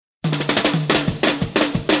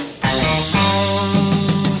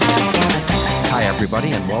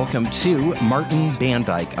everybody, and welcome to Martin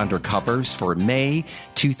Bandyke Undercovers for May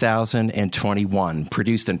 2021,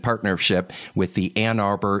 produced in partnership with the Ann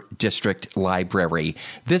Arbor District Library.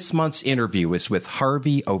 This month's interview is with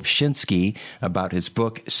Harvey Ovshinsky about his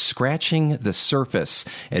book, Scratching the Surface,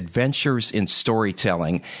 Adventures in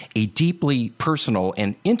Storytelling, a deeply personal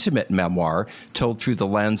and intimate memoir told through the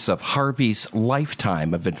lens of Harvey's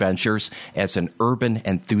lifetime of adventures as an urban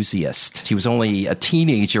enthusiast. He was only a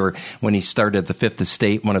teenager when he started the Fifth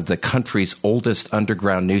Estate, one of the country's oldest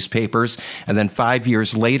underground newspapers. And then 5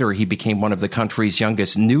 years later, he became one of the country's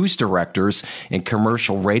youngest news directors in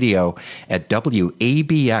commercial radio at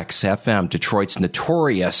WABX-FM, Detroit's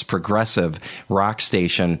notorious progressive rock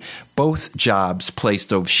station. Both jobs placed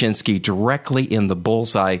Ovshinsky directly in the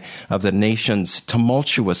bullseye of the nation's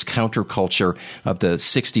tumultuous counterculture of the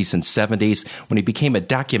 60s and 70s. When he became a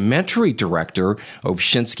documentary director,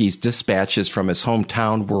 Ovshinsky's dispatches from his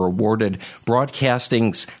hometown were awarded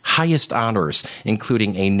broadcasting's highest honors,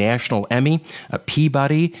 including a National Emmy, a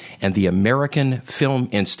Peabody, and the American Film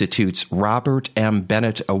Institute's Robert M.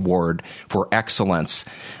 Bennett Award for Excellence.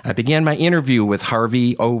 I began my interview with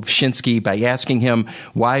Harvey Ovshinsky by asking him,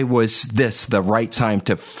 why was this the right time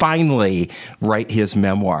to finally write his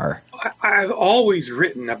memoir? I've always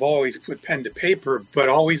written, I've always put pen to paper, but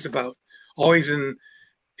always in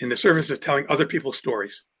the service of telling other people's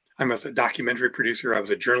stories. I was a documentary producer, I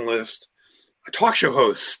was a journalist, a talk show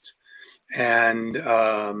host, and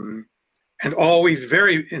always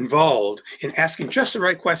very involved in asking just the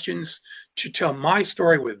right questions to tell my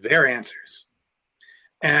story with their answers.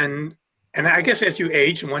 And I guess as you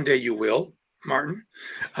age, and one day you will, Martin,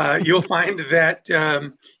 you'll find that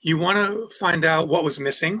you want to find out what was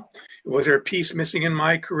missing. Was there a piece missing in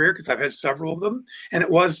my career? Because I've had several of them. And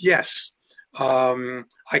it was, yes. I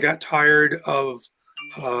got tired of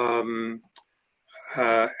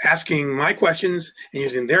asking my questions and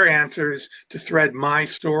using their answers to thread my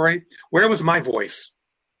story. Where was my voice?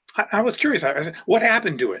 I was curious. I said, what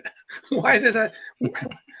happened to it? Why did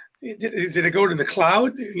did it go to the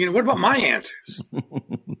cloud? What about my answers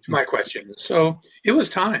to my questions? So it was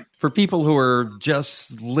time. For people who are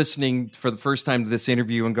just listening for the first time to this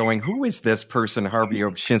interview and going, who is this person, Harvey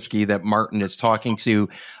Ovshinsky, that Martin is talking to?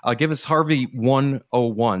 Give us Harvey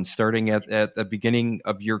 101, starting at the beginning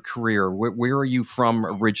of your career. Where are you from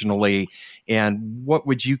originally? And what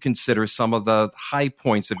would you consider some of the high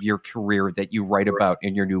points of your career that you write about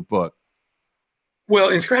in your new book? Well,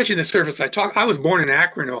 in Scratching the Surface, I was born in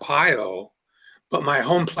Akron, Ohio, but my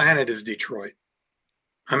home planet is Detroit.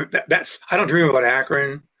 I mean, I don't dream about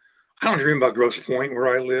Akron. I don't dream about Grosse Pointe, where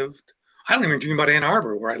I lived. I don't even dream about Ann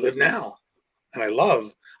Arbor, where I live now. And I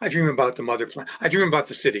dream about the mother planet. I dream about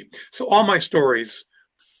the city. So all my stories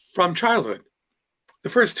from childhood. The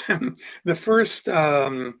first part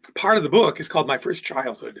of the book is called My First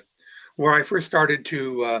Childhood, where I first started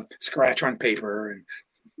to scratch on paper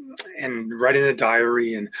and write in a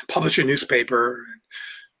diary and publish a newspaper,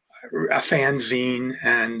 a fanzine,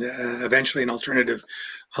 and eventually an alternative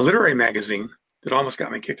literary magazine that almost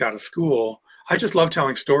got me kicked out of school. I just love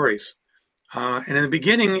telling stories. And in the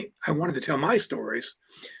beginning, I wanted to tell my stories,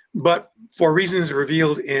 but for reasons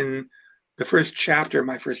revealed in the first chapter,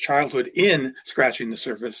 My First Childhood, in Scratching the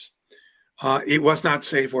Surface, it was not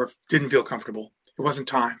safe or didn't feel comfortable. It wasn't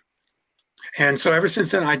time. And so ever since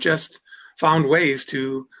then, I just found ways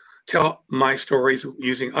to tell my stories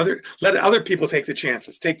using let other people take the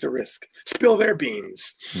chances, take the risk, spill their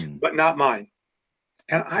beans, but not mine.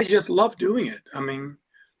 And I just love doing it. I mean,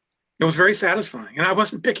 it was very satisfying. And I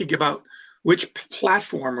wasn't picky about which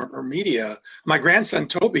platform or media. My grandson,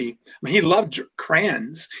 Toby, he loved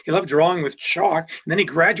crayons. He loved drawing with chalk. And then he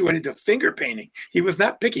graduated to finger painting. He was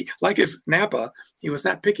not picky. Like his Napa, he was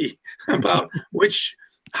not picky about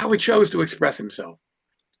how he chose to express himself.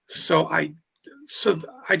 So I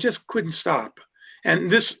just couldn't stop.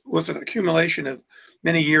 And this was an accumulation of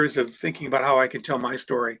many years of thinking about how I could tell my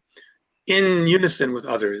story in unison with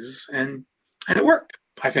others. And it worked,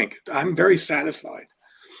 I think. I'm very satisfied.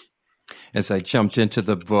 As I jumped into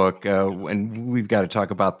the book, and we've got to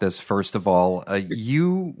talk about this first of all,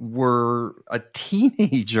 you were a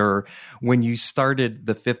teenager when you started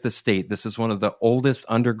the Fifth Estate. This is one of the oldest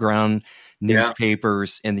underground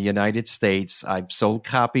newspapers in the United States. I've sold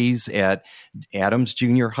copies at Adams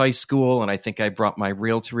Junior High School, and I think I brought my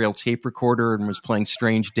reel-to-reel tape recorder and was playing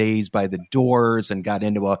Strange Days by the Doors and got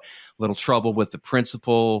into a little trouble with the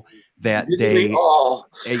principal that day.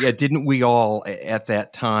 Didn't we all at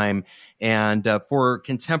that time? And for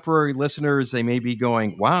contemporary listeners, they may be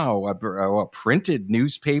going, wow, a printed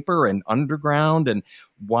newspaper and underground. And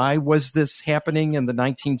why was this happening in the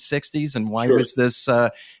 1960s, and why Sure. was this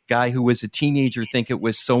guy who was a teenager think it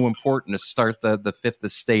was so important to start the Fifth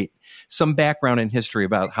Estate? Some background in history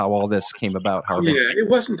about how all this came about, Harvey. Yeah, it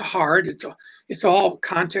wasn't hard. It's all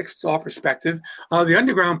context, it's all perspective. The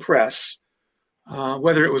underground press,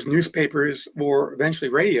 whether it was newspapers or eventually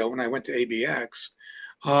radio when I went to ABX,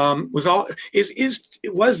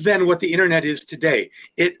 it was then what the internet is today.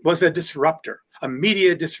 It was a disruptor, a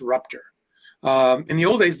media disruptor. In the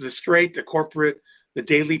old days, the straight, the corporate, the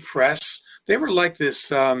daily press, they were like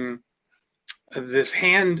this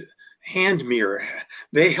hand mirror.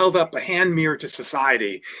 They held up a hand mirror to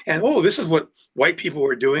society, and this is what white people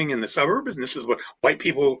were doing in the suburbs, and this is what white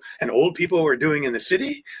people and old people were doing in the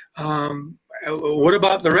city. What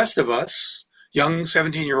about the rest of us, young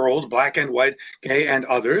 17-year-olds, black and white, gay and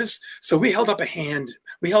others? So we held up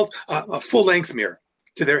we held a full-length mirror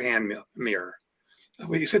to their hand mirror.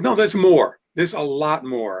 We said, no, there's more. There's a lot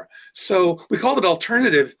more. So we called it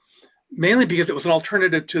alternative, mainly because it was an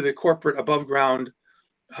alternative to the corporate above ground.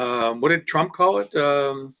 What did Trump call it?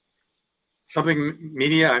 Something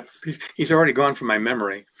media. He's already gone from my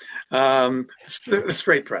memory. The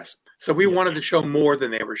straight press. So we wanted to show more than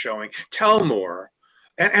they were showing, tell more,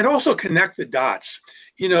 and also connect the dots.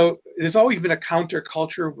 There's always been a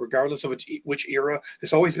counterculture, regardless of which era.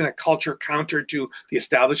 There's always been a culture counter to the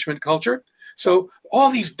establishment culture. So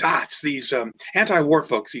all these dots, these anti-war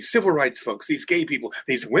folks, these civil rights folks, these gay people,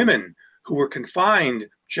 these women who were confined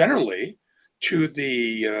generally to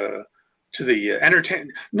the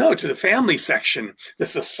family section, the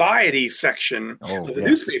society section of the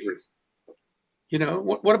newspapers.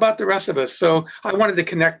 What about the rest of us? So I wanted to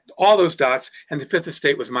connect all those dots, and the Fifth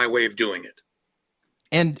Estate was my way of doing it.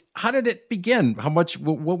 And how did it begin?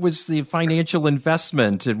 What was the financial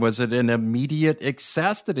investment? And was it an immediate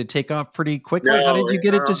success? Did it take off pretty quickly? How did you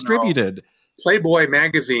get it distributed? No. Playboy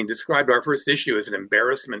magazine described our first issue as an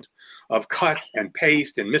embarrassment of cut and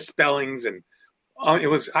paste and misspellings. And I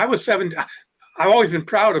was 7. I've always been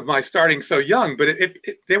proud of my starting so young, but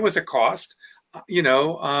there was a cost. I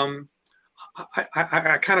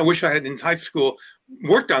kind of wish I had in high school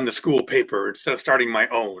worked on the school paper instead of starting my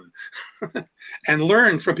own and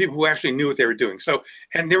learned from people who actually knew what they were doing. So,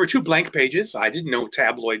 and there were 2 blank pages. I didn't know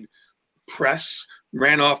tabloid press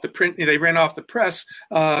ran off the print. They ran off the press,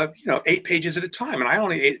 8 pages at a time. And I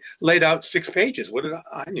only laid out 6 pages. What did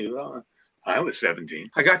I knew? I was 17.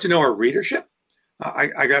 I got to know our readership.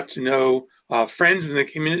 I got to know friends in the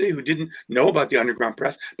community who didn't know about the underground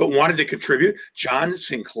press, but wanted to contribute. John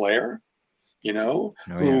Sinclair,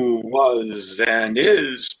 who was and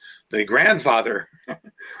is the grandfather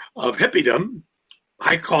of hippiedom.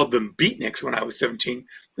 I called them beatniks when I was 17,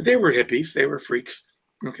 but they were hippies. They were freaks.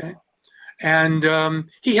 Okay. And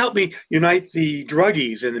he helped me unite the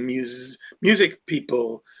druggies and the music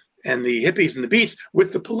people and the hippies and the beats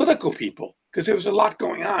with the political people, because there was a lot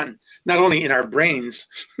going on, not only in our brains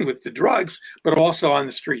with the drugs, but also on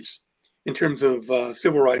the streets in terms of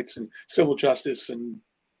civil rights and civil justice. And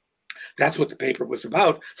that's what the paper was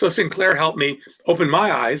about. So Sinclair helped me open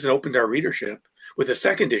my eyes and opened our readership with the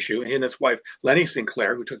second issue. He and his wife, Lenny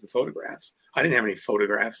Sinclair, who took the photographs. I didn't have any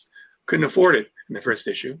photographs, couldn't afford it in the first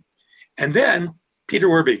issue. And then Peter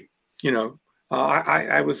Werby,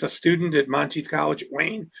 I was a student at Monteith College at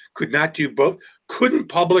Wayne, could not do both, couldn't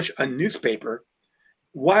publish a newspaper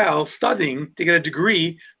while studying to get a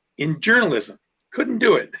degree in journalism. Couldn't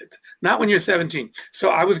do it, not when you're 17. So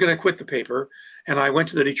I was going to quit the paper, and I went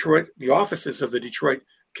to the offices of the Detroit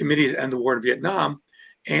Committee to End the War in Vietnam,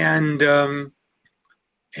 and I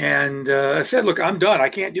said, look, I'm done. I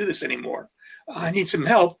can't do this anymore. I need some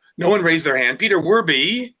help. No one raised their hand. Peter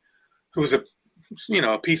Werby, who was a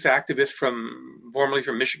peace activist formerly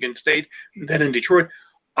from Michigan State, then in Detroit.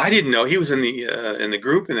 I didn't know he was in the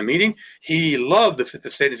group, in the meeting. He loved the Fifth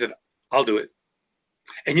Estate. He said, I'll do it.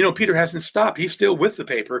 And, Peter hasn't stopped. He's still with the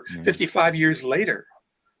paper 55 years later.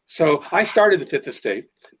 So I started the Fifth Estate.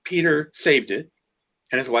 Peter saved it,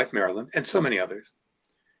 and his wife, Marilyn, and so many others.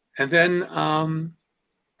 And then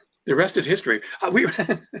the rest is history. We were,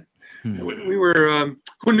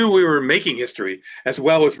 who knew we were making history as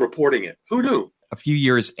well as reporting it? Who knew? A few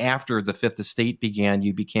years after the Fifth Estate began,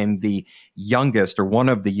 you became the youngest or one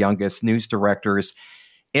of the youngest news directors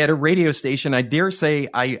at a radio station. I dare say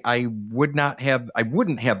I wouldn't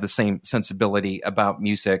have the same sensibility about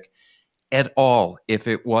music at all if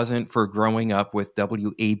it wasn't for growing up with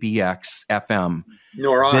WABX FM.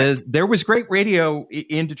 Nor I. There was great radio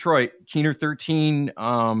in Detroit, Keener 13,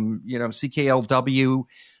 CKLW.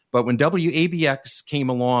 But when WABX came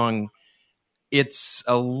along, it's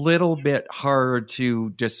a little bit hard to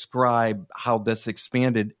describe how this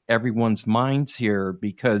expanded everyone's minds here,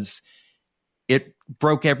 because it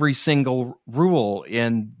broke every single rule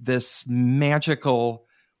in this magical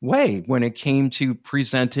way when it came to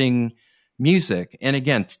presenting music. And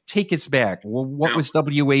again, take us back. Well, what was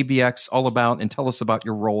WABX all about, and tell us about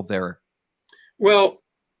your role there? Well,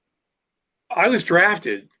 I was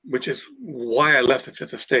drafted, which is why I left the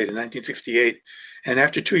Fifth Estate in 1968. And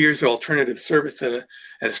after 2 years of alternative service at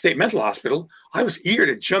a state mental hospital, I was eager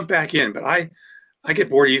to jump back in, but I get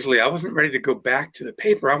bored easily. I wasn't ready to go back to the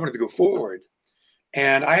paper. I wanted to go forward.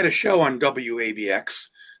 And I had a show on WABX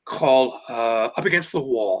called Up Against the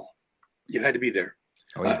Wall. You had to be there.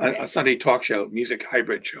 Oh, yeah. A Sunday talk show, music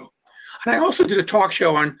hybrid show. And I also did a talk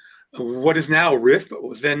show on what is now RIF, but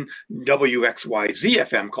was then WXYZ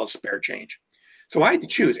FM, called Spare Change. So I had to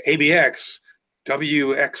choose ABX,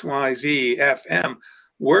 WXYZ FM.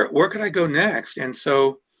 Where could I go next? And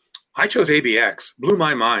so I chose ABX. Blew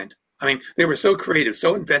my mind. I mean, they were so creative,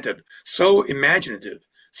 so inventive, so imaginative,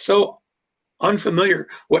 so unfamiliar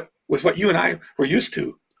with what you and I were used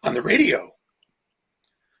to on the radio.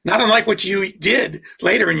 Not unlike what you did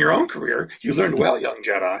later in your own career. You learned well, young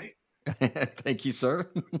Jedi. Thank you,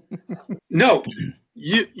 sir. No,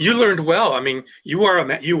 you learned well. I mean, you were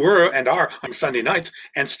and are on Sunday nights,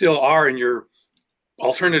 and still are in your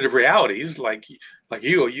alternative realities. Like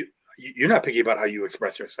you're not picky about how you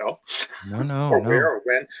express yourself. No, or where or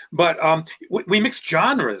when. But we mixed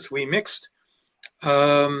genres. We mixed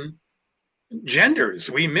genders.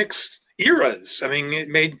 We mixed eras. I mean, it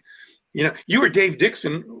made, you were Dave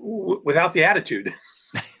Dixon without the attitude.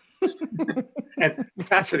 And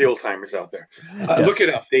that's for the old timers out there. Yes. Look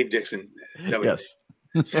it up, Dave Dixon. Yes.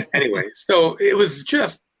 Anyway, so it was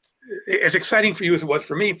just as exciting for you as it was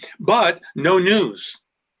for me, but no news.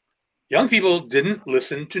 Young people didn't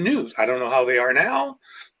listen to news. I don't know how they are now,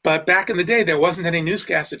 but back in the day, there wasn't any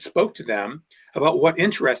newscast that spoke to them about what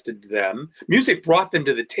interested them. Music brought them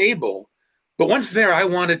to the table. But once there, I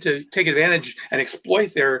wanted to take advantage and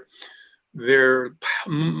exploit their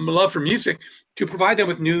love for music to provide them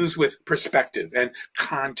with news with perspective and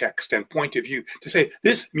context and point of view, to say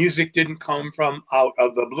this music didn't come from out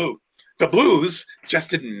of the blue. The blues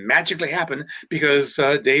just didn't magically happen because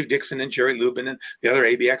Dave Dixon and Jerry Lubin and the other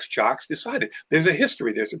ABX jocks decided. There's a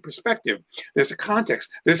history, there's a perspective, there's a context,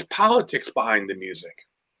 there's politics behind the music.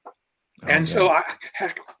 Okay. And so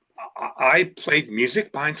I played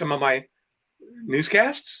music behind some of my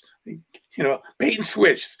newscasts. Bait and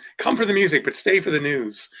switch. Come for the music, but stay for the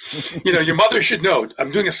news. Your mother should know.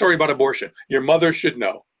 I'm doing a story about abortion. Your mother should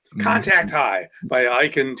know. Contact High by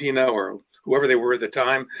Ike and Tina, or whoever they were at the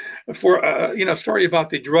time, for a story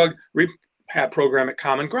about the drug rehab program at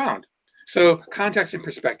Common Ground. So context and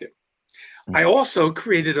perspective. I also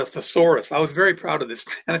created a thesaurus. I was very proud of this,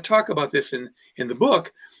 and I talk about this in the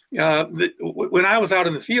book. When I was out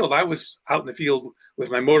in the field, I was out in the field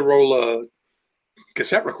with my Motorola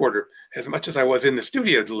cassette recorder as much as I was in the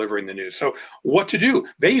studio delivering the news. So what to do?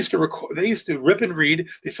 They used to rip and read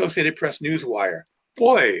the Associated Press Newswire.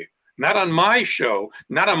 Boy, not on my show,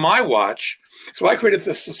 not on my watch. So I created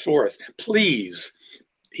the thesaurus. Please,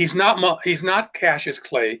 he's not Cassius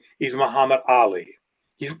Clay. He's Muhammad Ali.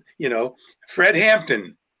 He's Fred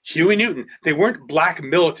Hampton, Huey Newton. They weren't black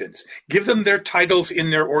militants. Give them their titles in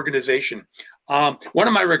their organization. One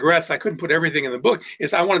of my regrets, I couldn't put everything in the book,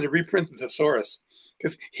 is I wanted to reprint the thesaurus.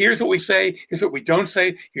 Because here's what we say, here's what we don't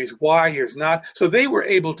say, here's why, here's not. So they were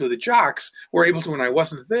able to, the jocks were able to, when I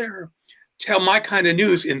wasn't there, tell my kind of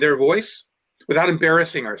news in their voice without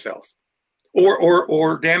embarrassing ourselves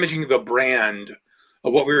or damaging the brand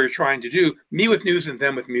of what we were trying to do, me with news and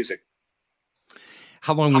them with music.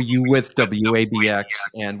 How long were you with WABX,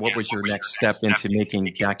 and what was your next step into making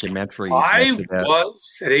documentaries? I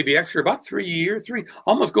was at ABX for about 3 years,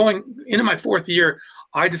 almost going into my fourth year.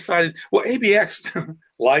 I decided, well, ABX,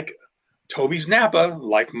 like Toby's Napa,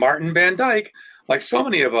 like Martin Van Dyke, like so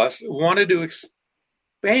many of us, wanted to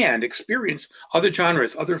experience other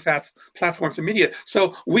genres, other platforms of media.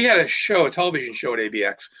 So we had a television show at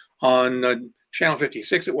ABX on Channel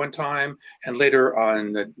 56 at one time, and later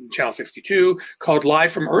on Channel 62, called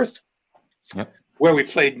Live from Earth, yep, where we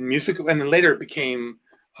played music. And then later it became,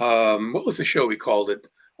 what was the show we called it?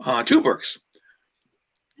 Tuberks,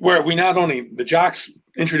 where we not only, the jocks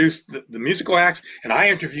introduced the musical acts, and I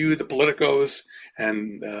interviewed the Politicos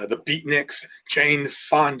and the Beatniks, Jane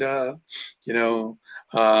Fonda, Phil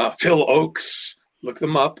Oakes. Look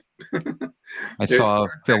them up. I saw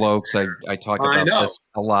Phil Oakes. I talk about this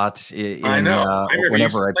a lot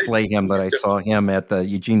whenever I play him, but I saw him at the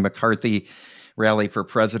Eugene McCarthy Rally for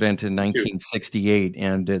President in 1968,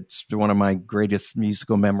 and it's one of my greatest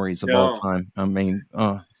musical memories of all time. I mean,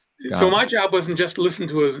 oh, God. So my job wasn't just to listen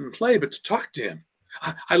to him play, but to talk to him.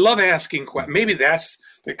 I love asking questions. Maybe that's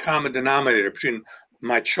the common denominator between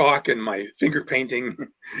my chalk and my finger painting,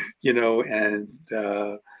 and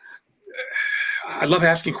I love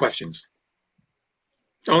asking questions.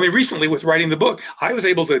 Only recently, with writing the book, I was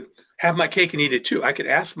able to have my cake and eat it too. I could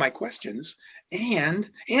ask my questions and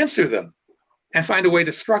answer them and find a way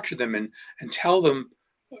to structure them and tell them,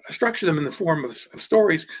 structure them in the form of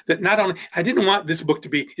stories that not only, I didn't want this book to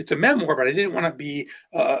be, it's a memoir, but I didn't want it to be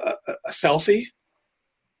a selfie.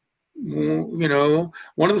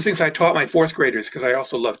 One of the things I taught my fourth graders, because I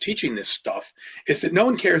also love teaching this stuff, is that no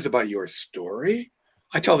one cares about your story.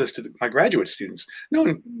 I tell this to my graduate students. No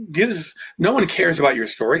one cares about your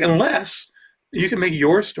story unless you can make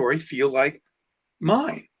your story feel like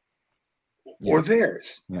mine or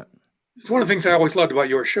theirs. Yeah. It's one of the things I always loved about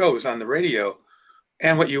your shows on the radio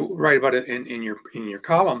and what you write about it in your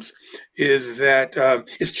columns is that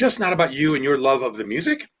it's just not about you and your love of the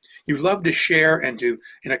music. You love to share and to,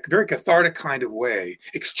 in a very cathartic kind of way,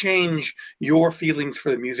 exchange your feelings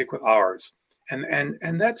for the music with ours.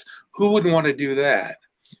 And that's, who wouldn't want to do that?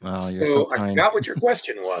 Oh, you're so I forgot what your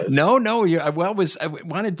question was. No. I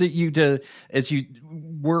wanted you to, as you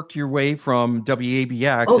work your way from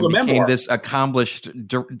WABX and became memoir. This accomplished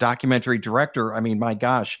documentary director. I mean, my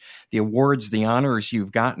gosh, the awards, the honors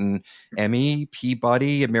you've gotten: Emmy,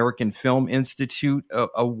 Peabody, American Film Institute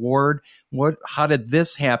Award. How did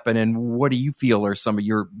this happen, and what do you feel are some of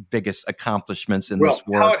your biggest accomplishments in this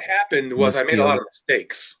work? How it happened was I made a lot of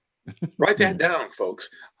mistakes. Write that down, folks.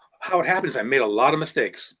 How it happens, I made a lot of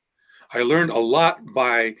mistakes. I learned a lot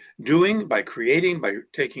by doing, by creating, by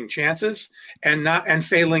taking chances, and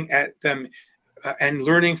failing at them, and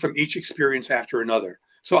learning from each experience after another.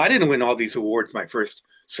 So I didn't win all these awards my first,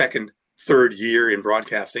 second, third year in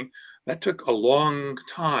broadcasting. That took a long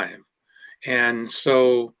time. And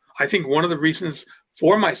so I think one of the reasons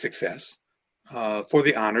for my success, for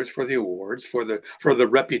the honors, for the awards, for the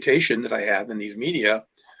reputation that I have in these media,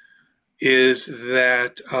 is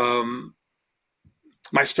that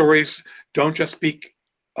my stories don't just speak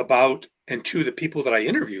about and to the people that I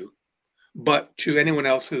interview, but to anyone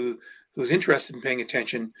else who's interested in paying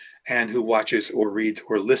attention and who watches or reads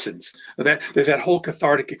or listens. There's that whole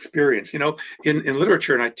cathartic experience. In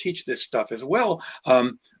literature, and I teach this stuff as well,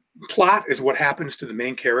 plot is what happens to the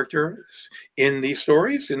main characters in these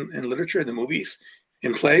stories, in literature, in the movies,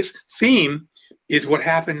 in plays. Theme is what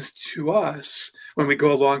happens to us when we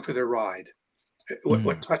go along for the ride.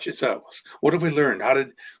 What touches us? What have we learned? How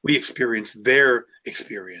did we experience their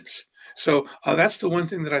experience? So that's the one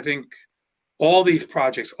thing that I think all these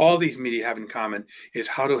projects, all these media have in common, is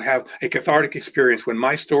how to have a cathartic experience when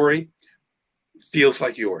my story feels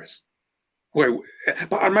like yours. But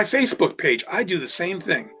on my Facebook page, I do the same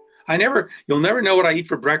thing. You'll never know what I eat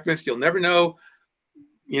for breakfast. You'll never know,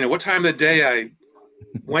 what time of the day I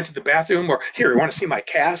went to the bathroom, or here, you want to see my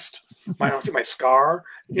cast? I want to see my scar?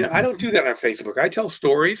 I don't do that on Facebook. I tell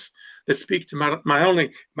stories that speak to my own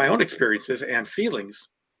experiences and feelings,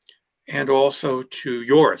 and also to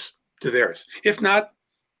yours, to theirs. If not,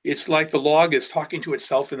 it's like the log is talking to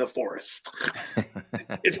itself in the forest.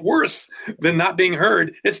 It's worse than not being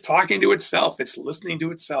heard. It's talking to itself. It's listening to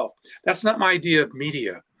itself. That's not my idea of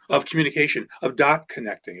media, of communication, of dot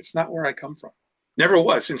connecting. It's not where I come from. Never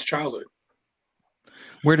was since childhood.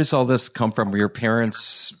 Where does all this come from? Were your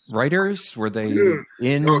parents writers? Were they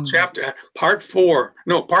in? No, part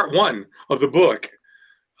one of the book.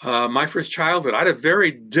 My first childhood. I had a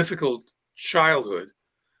very difficult childhood.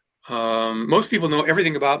 Most people know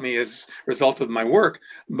everything about me as a result of my work,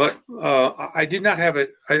 but I did not have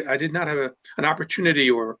an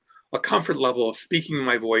opportunity or a comfort level of speaking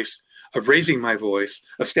my voice, of raising my voice,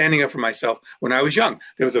 of standing up for myself when I was young.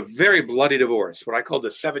 There was a very bloody divorce, what I call the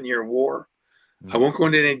 7-year war. I won't go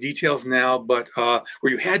into any details now, but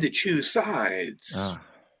where you had to choose sides.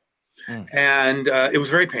 And it was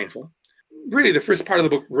very painful. Really, the first part of the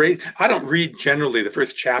book, I don't read generally the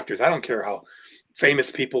first chapters. I don't care how famous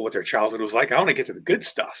people, what their childhood was like. I want to get to the good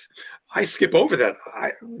stuff. I skip over that.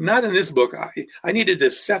 Not in this book. I needed to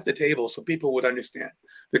set the table so people would understand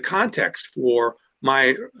the context for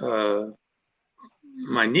my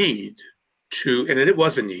need to, and it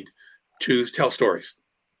was a need, to tell stories.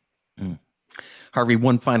 Harvey,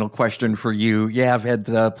 one final question for you. Yeah, I've had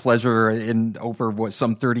the pleasure in over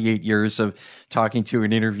some 38 years of talking to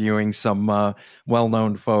and interviewing some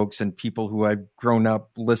well-known folks and people who I've grown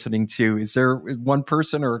up listening to. Is there one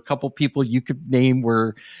person or a couple people you could name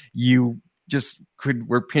where you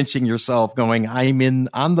were pinching yourself going, I'm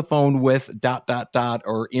on the phone with ...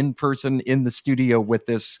 or in person in the studio with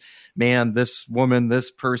this man, this woman,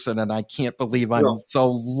 this person, and I can't believe I'm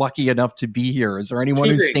so lucky enough to be here. Is there anyone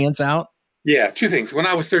who stands out? Yeah, two things. When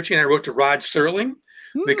I was 13, I wrote to Rod Serling,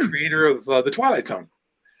 the creator of The Twilight Zone.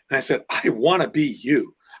 And I said, I want to be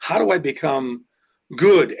you. How do I become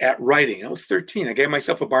good at writing? I was 13. I gave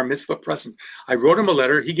myself a bar mitzvah present. I wrote him a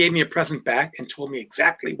letter. He gave me a present back and told me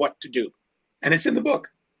exactly what to do. And it's in the book.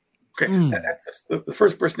 Okay, that's the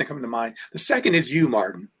first person to come to mind. The second is you,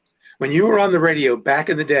 Martin. When you were on the radio back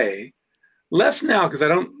in the day, less now because I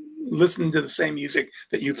don't listen to the same music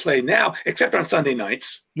that you play now, except on Sunday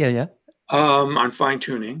nights. Yeah. On fine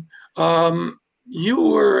tuning. You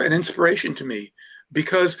were an inspiration to me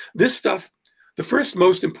because this stuff, the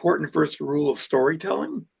most important rule of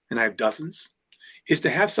storytelling, and I have dozens, is to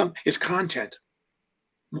have is content.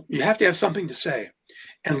 You have to have something to say.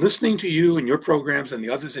 And listening to you and your programs and the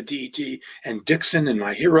others at DET and Dixon and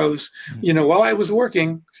my heroes, while I was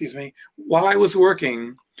working,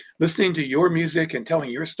 listening to your music and telling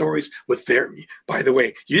your stories with by the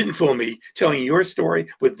way, you didn't fool me, telling your story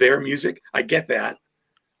with their music, I get that,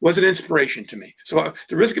 was an inspiration to me. So at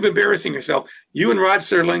the risk of embarrassing yourself, you and Rod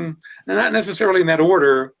Serling, not necessarily in that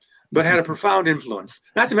order, but had a profound influence.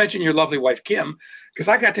 Not to mention your lovely wife, Kim, because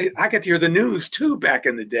I got to hear the news too back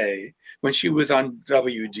in the day when she was on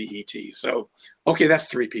WDET. So, okay, that's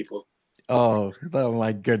three people. Oh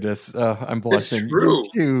my goodness. I'm blushing. You're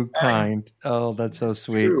too kind. Oh, that's so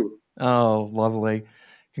sweet. True. Oh, lovely.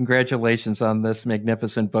 Congratulations on this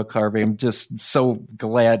magnificent book, Harvey. I'm just so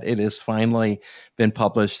glad it has finally been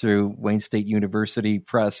published through Wayne State University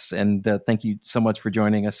Press. And thank you so much for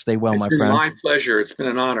joining us. Stay well, my friend. It's been my pleasure. It's been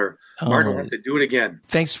an honor. Martin, we'll have to do it again.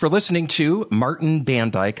 Thanks for listening to Martin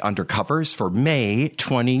Bandyke Undercovers for May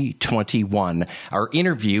 2021. Our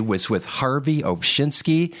interview was with Harvey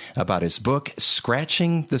Ovshinsky about his book,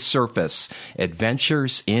 Scratching the Surface,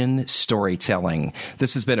 Adventures in Storytelling.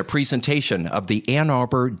 This has been a presentation of the Ann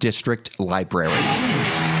Arbor District Library.